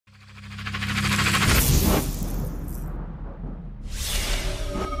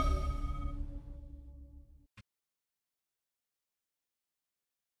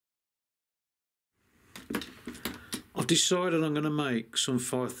decided I'm going to make some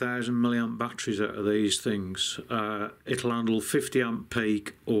 5,000 milliamp batteries out of these things. It'll handle 50 amp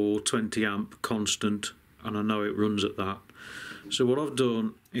peak or 20 amp constant, and I know it runs at that. So what I've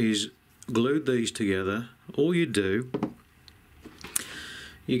done is glued these together. All you do,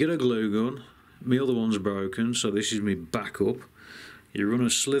 you get a glue gun. My other one's broken, so this is my backup. You run a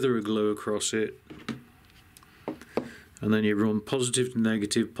slither of glue across it, and then you run positive to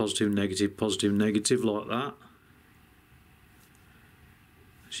negative, positive, negative, positive, negative, like that.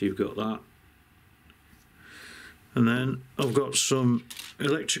 So you've got that. And then I've got some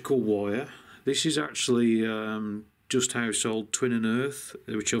electrical wire. This is actually just household twin and earth,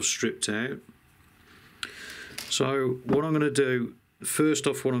 which I've stripped out. So what I'm going to do, first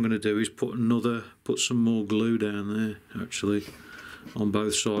off, what I'm going to do is put some more glue down there, actually, on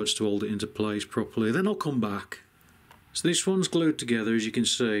both sides to hold it into place properly. Then I'll come back. So this one's glued together, as you can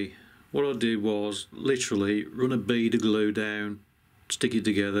see. What I did was literally run a bead of glue down, stick it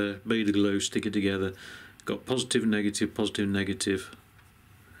together, bead of glue, stick it together. Got positive, negative, positive, negative.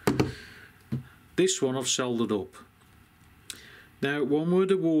 This one I've soldered up. Now, one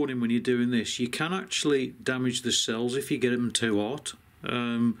word of warning when you're doing this, you can actually damage the cells if you get them too hot.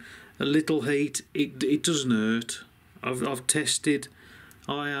 A little heat, it doesn't hurt. I've tested,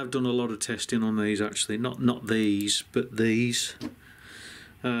 I have done a lot of testing on these actually, not these, but these,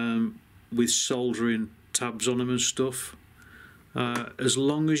 with soldering tabs on them and stuff. As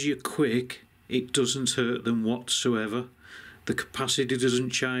long as you're quick, it doesn't hurt them whatsoever. The capacity doesn't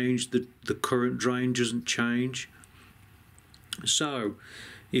change, the current drain doesn't change. So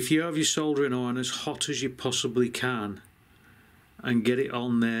if you have your soldering iron as hot as you possibly can and get it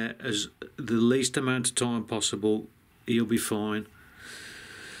on there as the least amount of time possible, you'll be fine.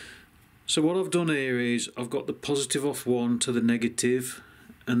 So what I've done here is I've got the positive off one to the negative,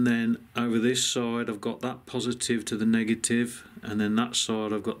 and then over this side I've got that positive to the negative, and then that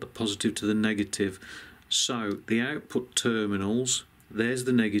side I've got the positive to the negative. So the output terminals, there's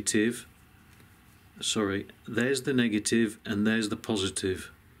the negative, sorry, there's the negative and there's the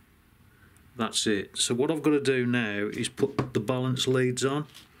positive. That's it. So what I've got to do now is put the balance leads on.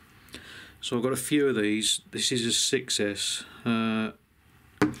 So I've got a few of these. This is a 6S,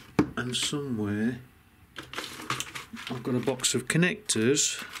 and somewhere I've got a box of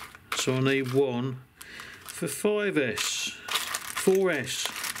connectors, so I need one for 5S, 4S,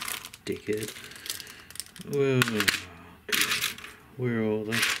 dickhead. Where are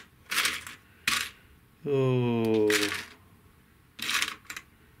they? Oh,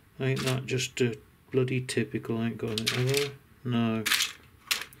 ain't that just a bloody typical? I ain't got it, have I? No.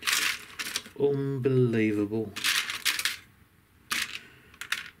 Unbelievable.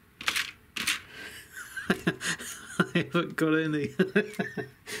 I haven't got any.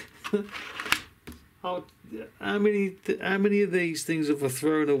 Oh, how many of these things have I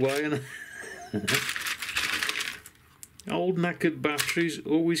thrown away? And old knackered batteries,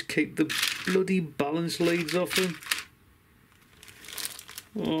 always keep the bloody balance leads off them.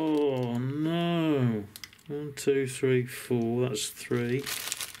 Oh no. 1, 2, 3, 4, that's 3.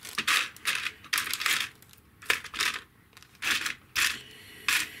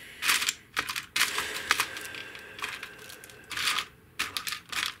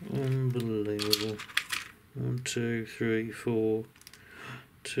 Unbelievable. 1, 2, 3, 4.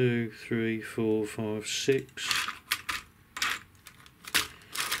 2, 3, 4, 5, 6.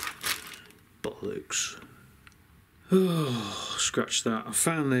 Bollocks. Oh, scratch that. I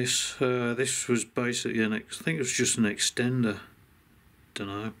found this. This was basically I think it was just an extender. Don't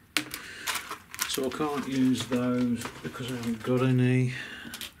know. So I can't use those because I haven't got any.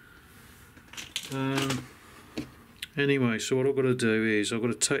 Anyway, so what I've got to do is I've got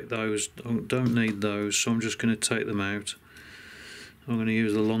to take those. I don't need those, so I'm just going to take them out. I'm going to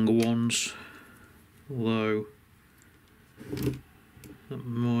use the longer ones, although that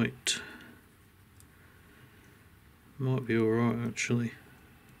might be alright actually.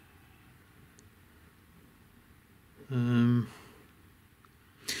 No,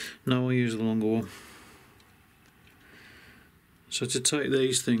 I'll use the longer one. So to take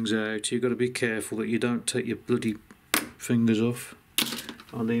these things out, you've got to be careful that you don't take your bloody fingers off.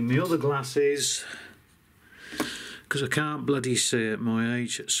 I need my other glasses because I can't bloody see at my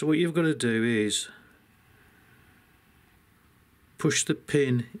age. So what you've got to do is push the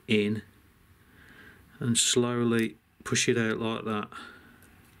pin in and slowly push it out like that,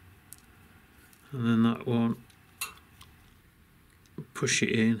 and then that one, push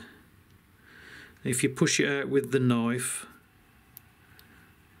it in. If you push it out with the knife,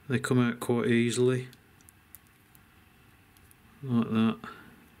 they come out quite easily, like that.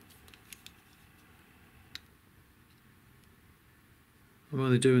 I'm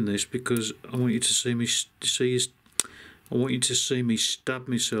only doing this because I want you to see me I want you to see me stab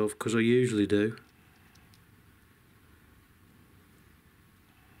myself, because I usually do.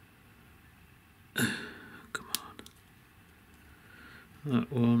 Come on.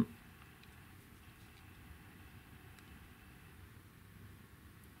 That one.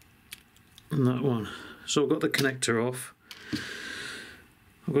 And that one. So I've got the connector off.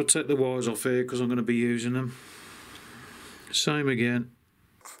 I've got to take the wires off here because I'm going to be using them. Same again.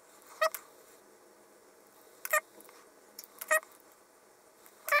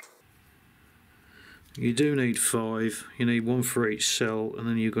 You do need 5. You need 1 for each cell, and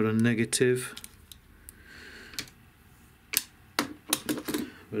then you've got a negative.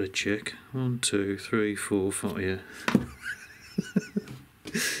 Better check. 1, 2, 3, 4, 5. Yeah.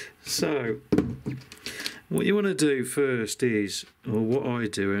 So, what you want to do first is, or what I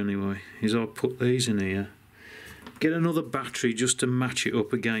do anyway, is I put these in here. Get another battery just to match it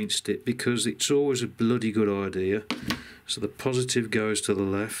up against it, because it's always a bloody good idea. So the positive goes to the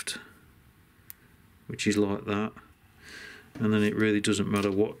left, which is like that, and then it really doesn't matter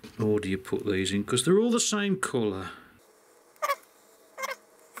what order you put these in, because they're all the same colour.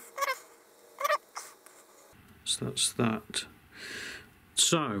 So that's that.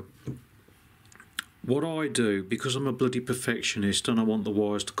 So what I do, because I'm a bloody perfectionist and I want the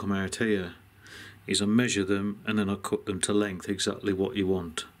wires to come out here, is I measure them and then I cut them to length, exactly what you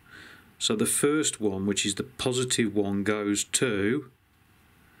want. So the first one, which is the positive one, goes to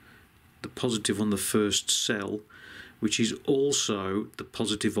the positive on the first cell, which is also the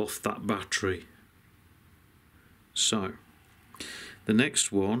positive off that battery. So the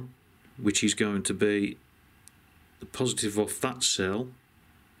next one, which is going to be the positive off that cell,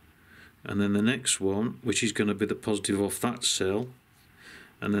 and then the next one, which is going to be the positive off that cell,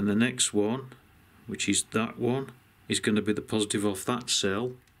 and then the next one, which is that one, is going to be the positive off that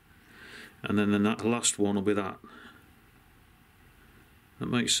cell, and then the last one will be that. That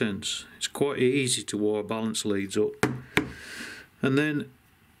makes sense. It's quite easy to wire balance leads up. And then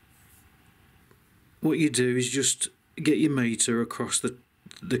what you do is just get your meter across the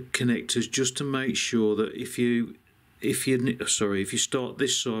connectors, just to make sure that if you start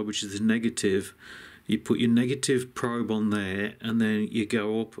this side, which is the negative, you put your negative probe on there, and then you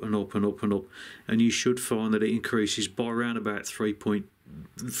go up and up and up and up, and you should find that it increases by around about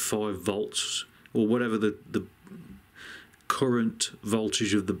 3.5 volts, or whatever the current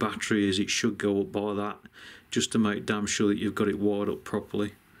voltage of the battery is. It should go up by that, just to make damn sure that you've got it wired up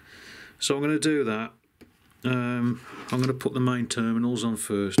properly. So I'm going to do that. I'm going to put the main terminals on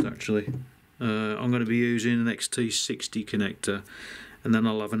first, actually. I'm going to be using an XT60 connector, and then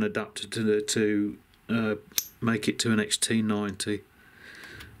I'll have an adapter to make it to an XT90.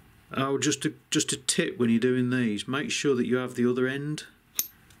 Oh, just a tip when you're doing these, make sure that you have the other end.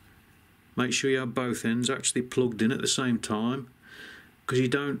 Make sure you have both ends actually plugged in at the same time, because you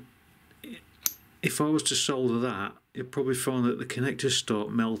don't. If I was to solder that, you'd probably find that the connectors start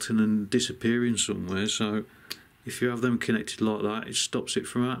melting and disappearing somewhere. So if you have them connected like that, it stops it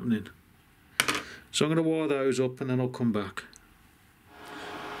from happening. So I'm going to wire those up and then I'll come back.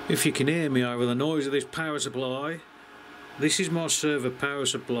 If you can hear me over the noise of this power supply, this is my server power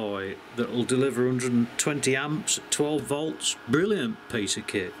supply that will deliver 120 amps at 12 volts. Brilliant piece of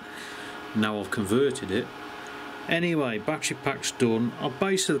kit. Now I've converted it. Anyway, battery pack's done.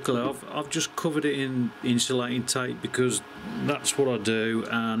 I've just covered it in insulating tape, because that's what I do,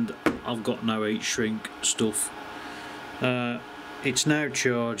 and I've got no heat shrink stuff. It's now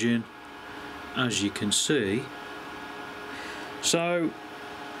charging, as you can see. So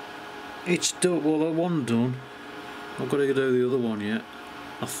it's done. Well, that one done. I've got to do the other one yet,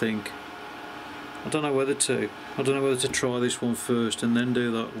 I think. I don't know whether to try this one first and then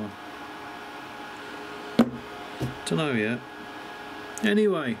do that one. Don't know yet.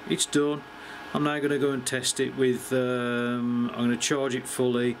 Anyway, it's done. I'm now going to go and test it with I'm going to charge it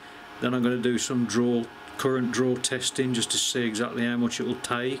fully, then I'm going to do some current draw testing, just to see exactly how much it will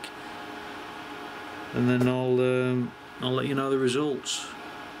take, and then I'll let you know the results.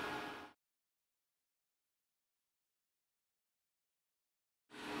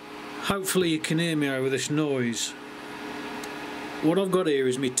 Hopefully you can hear me over this noise. What I've got here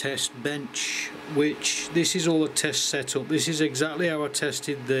is my test bench, which this is all a test setup. This is exactly how I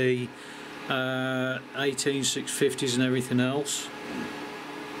tested the 18650s and everything else.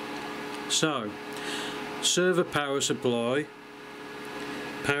 So, server power supply,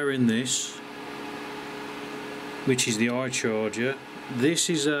 powering this, which is the iCharger.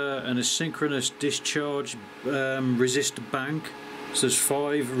 This is an asynchronous discharge resistor bank. So there's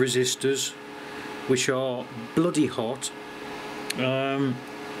 5 resistors, which are bloody hot.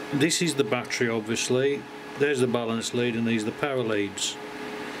 This is the battery, obviously. There's the balance lead and these are the power leads.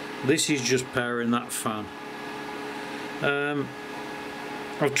 This is just powering that fan.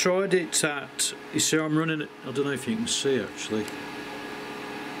 I've tried it at, you see I'm running it, I don't know if you can see actually.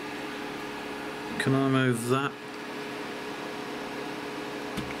 Can I move that?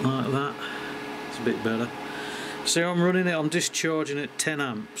 Like that. It's a bit better. See, I'm running it, I'm discharging at 10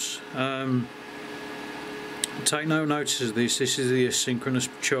 amps. Take no notice of this. This is the asynchronous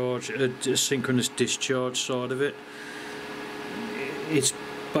charge, asynchronous discharge side of it. It's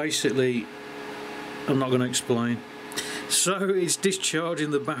basically, I'm not going to explain. So it's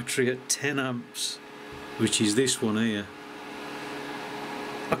discharging the battery at 10 amps, which is this one here.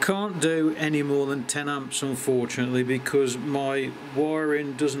 I can't do any more than 10 amps unfortunately because my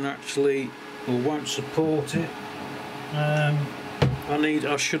wiring doesn't actually, or won't support it. I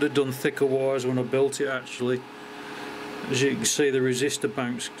should have done thicker wires when I built it actually. As you can see, the resistor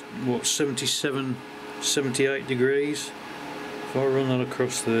bank's what, 77, 78 degrees. If I run that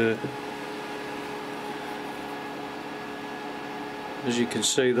across there, as you can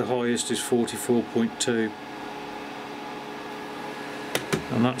see, the highest is 44.2,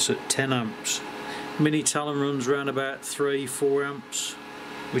 and that's at 10 amps. Mini Talon runs around about 3-4 amps,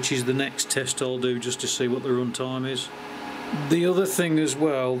 which is the next test I'll do just to see what the run time is. The other thing as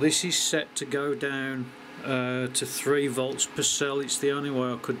well, this is set to go down to 3 volts per cell. It's the only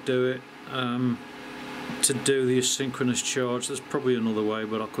way I could do it, to do the asynchronous charge. There's probably another way,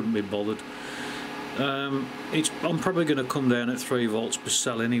 but I couldn't be bothered. I'm probably going to come down at 3 volts per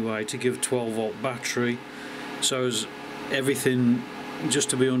cell anyway to give 12 volt battery, so as everything, just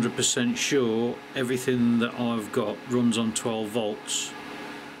to be 100% sure, everything that I've got runs on 12 volts.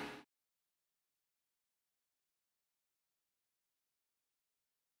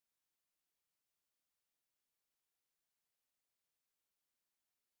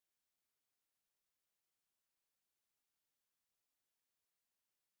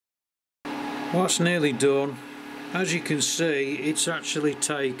 Well, that's nearly done. As you can see, it's actually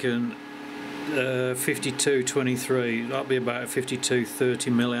taken 5223, that'll be about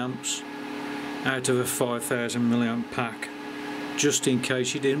 5230 milliamps out of a 5000 milliamp pack. Just in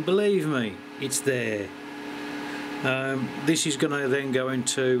case you didn't believe me, it's there. This is going to then go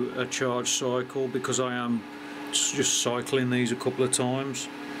into a charge cycle because I am just cycling these a couple of times.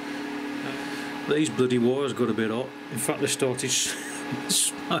 These bloody wires got a bit hot. In fact, they started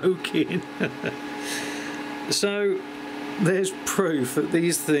smoking. So there's proof that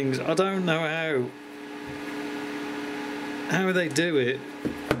these things, I don't know how they do it.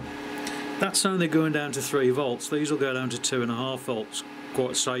 That's only going down to 3 volts. These will go down to 2.5 volts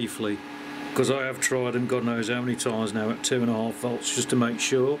quite safely, because I have tried them God knows how many times now at 2.5 volts just to make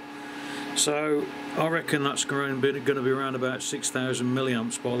sure. So I reckon that's going to be around about 6,000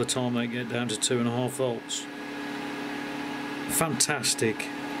 milliamps by the time they get down to 2.5 volts. Fantastic.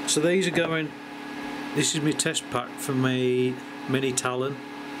 So these are going, this is my test pack for my Mini Talon.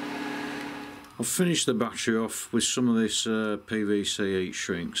 I've finished the battery off with some of this PVC heat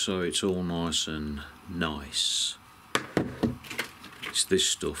shrink, so it's all nice and nice. It's this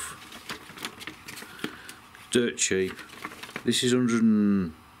stuff. Dirt cheap. This is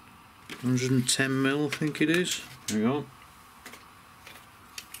 110 mil, I think it is. Hang on.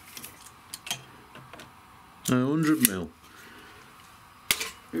 No, 100 mil.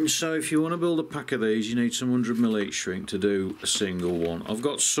 So if you want to build a pack of these, you need some 100 mil heat shrink to do a single one. I've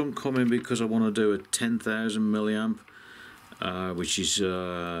got some coming because I want to do a 10,000 milliamp, which is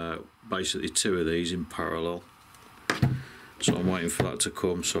basically 2 of these in parallel. So I'm waiting for that to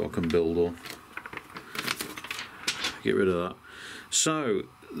come so I can build on. Get rid of that. So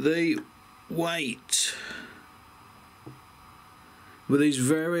the weight with these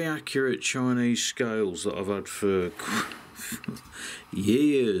very accurate Chinese scales that I've had for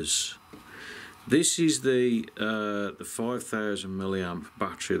years. This is the 5000 milliamp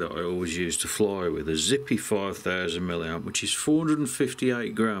battery that I always used to fly with, a zippy 5000 milliamp, which is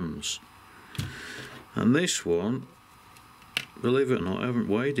 458 grams. And this one, believe it or not, I haven't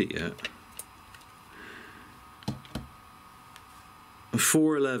weighed it yet.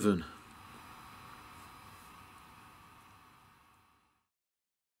 411.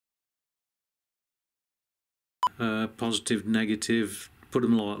 Positive, negative, put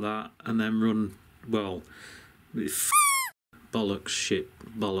them like that, and then run, well, bollocks, shit,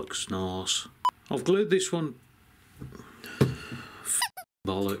 bollocks, narce. I've glued this one,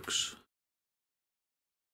 bollocks.